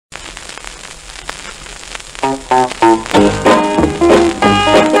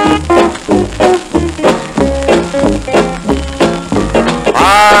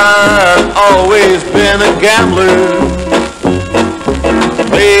I've always been a gambler,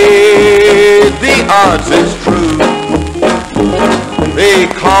 played the odds, it's true. They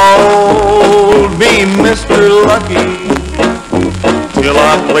called me Mr. Lucky till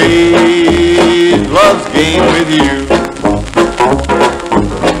I played love's game with you.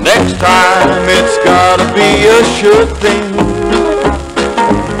 Next time it's gotta be a sure thing.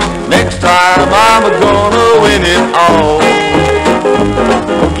 Next time I'm gonna win it all.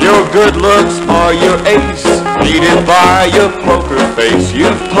 Your good looks are your ace, aided by your poker face.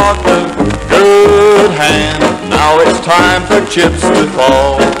 You've talked a good hand, now it's time for chips to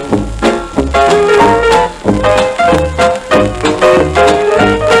fall.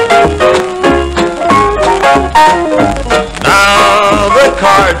 Now the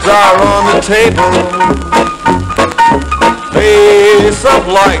cards are on the table, face up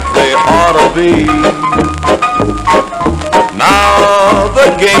like they ought to be. Now the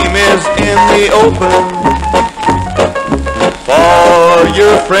game is in the open for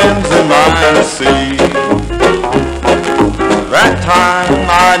your friends and mine to see. That time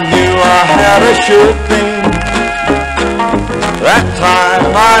I knew I had a sure thing. That time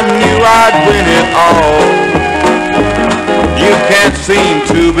I knew I'd win it all. You can't seem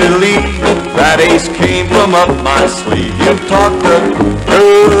to believe that ace came from up my sleeve. You've talked a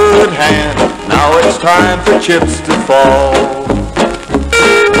good hand, now it's time for chips to fall.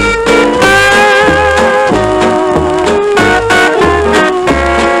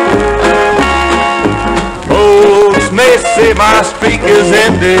 Folks may say my streak is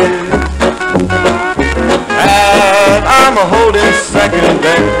ended, and I'm holding second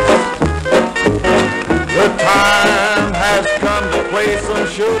best. The time has come to play some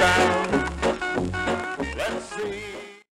showdown. Let's see.